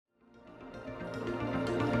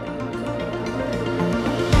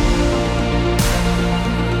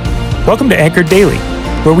Welcome to Anchored Daily,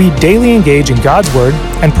 where we daily engage in God's Word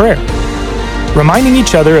and prayer, reminding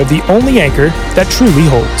each other of the only anchor that truly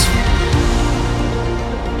holds.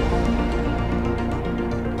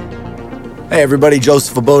 Hey everybody,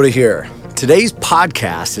 Joseph Aboda here. Today's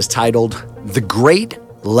podcast is titled The Great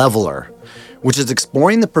Leveler, which is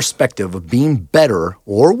exploring the perspective of being better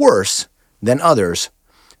or worse than others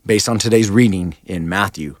based on today's reading in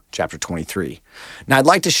Matthew chapter 23. Now, I'd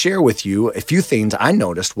like to share with you a few things I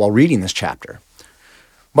noticed while reading this chapter.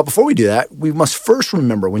 But before we do that, we must first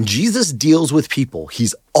remember when Jesus deals with people,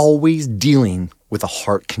 he's always dealing with a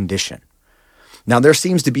heart condition. Now, there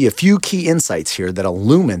seems to be a few key insights here that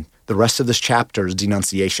illumine the rest of this chapter's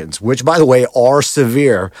denunciations, which, by the way, are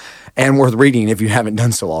severe and worth reading if you haven't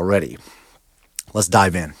done so already. Let's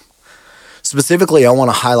dive in. Specifically, I want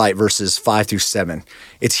to highlight verses 5 through 7.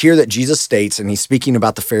 It's here that Jesus states, and he's speaking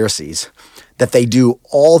about the Pharisees, that they do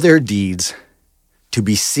all their deeds to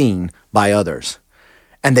be seen by others.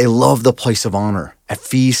 And they love the place of honor at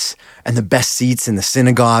feasts and the best seats in the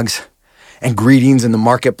synagogues and greetings in the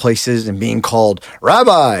marketplaces and being called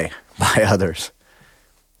Rabbi by others.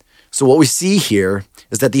 So what we see here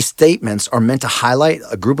is that these statements are meant to highlight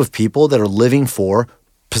a group of people that are living for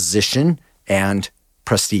position and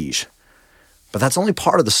prestige. But that's only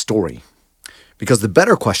part of the story, because the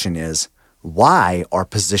better question is, why are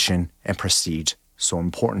position and prestige so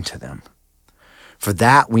important to them? For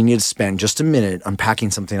that, we need to spend just a minute unpacking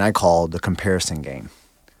something I call the comparison game.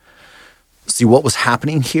 See, what was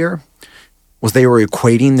happening here was they were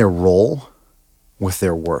equating their role with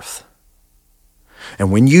their worth.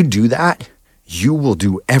 And when you do that, you will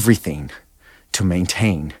do everything to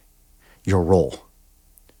maintain your role.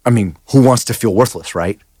 I mean, who wants to feel worthless,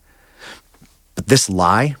 right? But this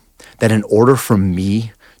lie, that in order for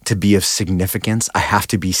me to be of significance, I have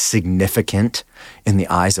to be significant in the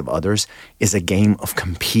eyes of others, is a game of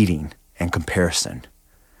competing and comparison.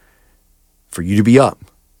 For you to be up,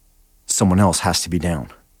 someone else has to be down.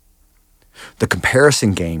 The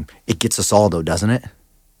comparison game, it gets us all though, doesn't it?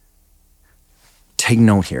 Take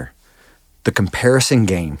note here. The comparison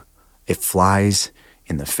game, it flies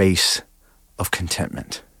in the face of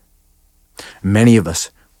contentment. Many of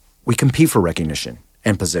us, we compete for recognition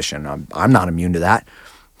and position. I'm not immune to that.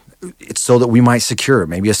 It's so that we might secure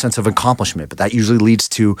maybe a sense of accomplishment, but that usually leads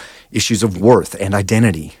to issues of worth and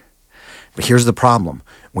identity. But here's the problem.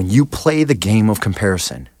 When you play the game of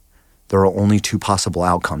comparison, there are only two possible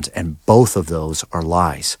outcomes, and both of those are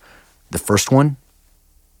lies. The first one,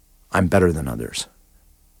 I'm better than others.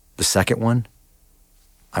 The second one,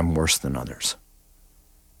 I'm worse than others.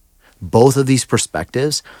 Both of these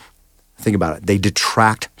perspectives, think about it, they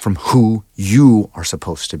detract from who you are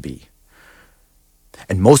supposed to be.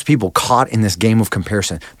 And most people caught in this game of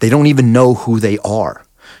comparison, they don't even know who they are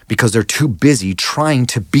because they're too busy trying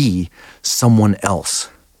to be someone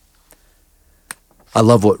else. I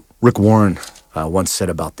love what Rick Warren once said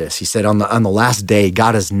about this. He said, on the last day,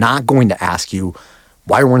 God is not going to ask you,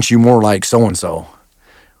 why weren't you more like so-and-so?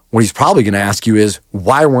 What he's probably going to ask you is,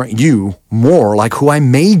 why weren't you more like who I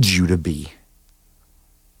made you to be?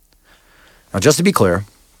 Now, just to be clear,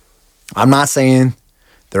 I'm not saying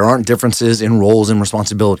there aren't differences in roles and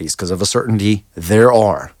responsibilities, because of a certainty, there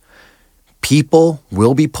are. People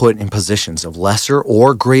will be put in positions of lesser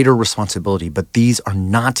or greater responsibility, but these are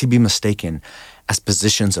not to be mistaken as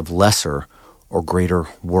positions of lesser or greater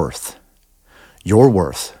worth. Your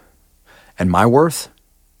worth and my worth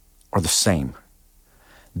are the same.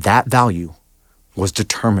 That value was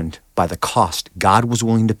determined by the cost God was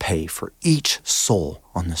willing to pay for each soul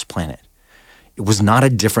on this planet. It was not a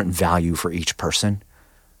different value for each person,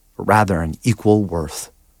 but rather an equal worth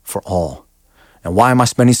for all. And why am I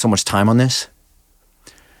spending so much time on this?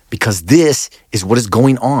 Because this is what is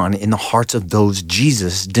going on in the hearts of those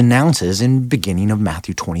Jesus denounces in the beginning of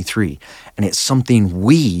Matthew 23. And it's something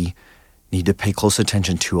we need to pay close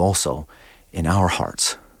attention to also in our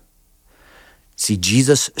hearts. See,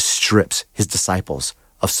 Jesus strips his disciples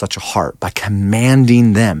of such a heart by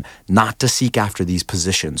commanding them not to seek after these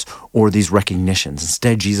positions or these recognitions.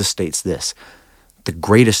 Instead, Jesus states this, the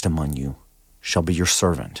greatest among you shall be your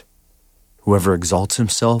servant. Whoever exalts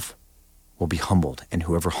himself will be humbled, and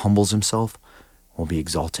whoever humbles himself will be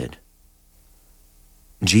exalted.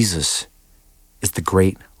 Jesus is the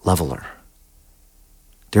great leveler.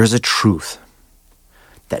 There's a truth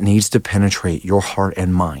that needs to penetrate your heart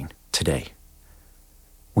and mind today.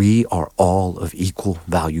 We are all of equal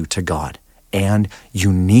value to God and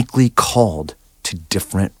uniquely called to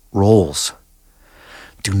different roles.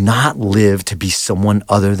 Do not live to be someone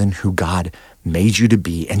other than who God made you to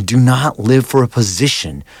be, and do not live for a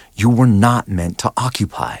position you were not meant to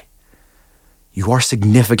occupy. You are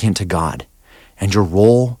significant to God, and your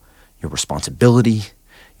role, your responsibility,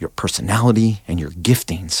 your personality, and your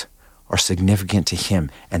giftings are significant to Him.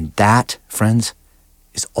 And that, friends,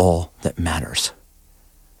 is all that matters.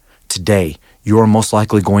 Today, you are most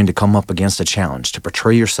likely going to come up against a challenge to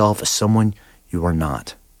portray yourself as someone you are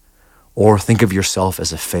not, or think of yourself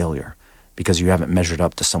as a failure because you haven't measured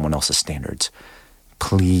up to someone else's standards.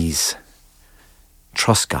 Please,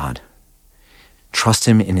 trust God. Trust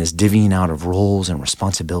Him in His divvying out of roles and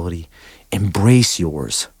responsibility. Embrace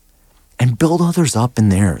yours and build others up in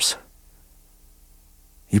theirs.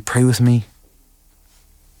 You pray with me?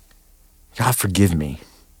 God, forgive me.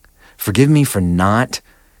 Forgive me for not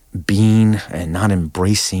being and not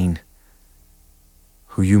embracing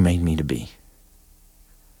who You made me to be.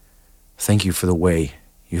 Thank You for the way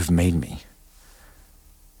You've made me.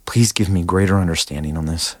 Please give me greater understanding on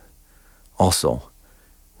this. Also,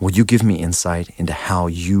 will You give me insight into how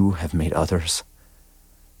You have made others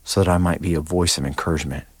so that I might be a voice of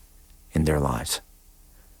encouragement in their lives?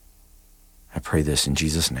 I pray this in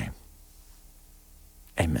Jesus' name.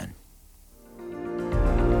 Amen.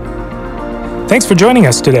 Thanks for joining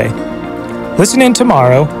us today. Listen in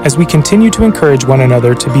tomorrow as we continue to encourage one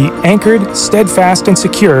another to be anchored, steadfast, and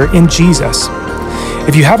secure in Jesus.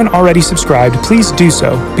 If you haven't already subscribed, please do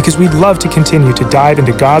so, because we'd love to continue to dive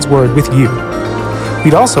into God's Word with you.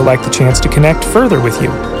 We'd also like the chance to connect further with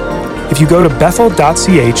you. If you go to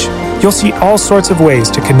bethel.ch, you'll see all sorts of ways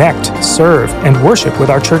to connect, serve, and worship with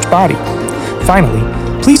our church body. Finally,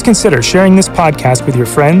 please consider sharing this podcast with your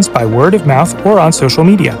friends by word of mouth or on social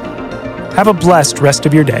media. Have a blessed rest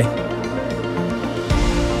of your day.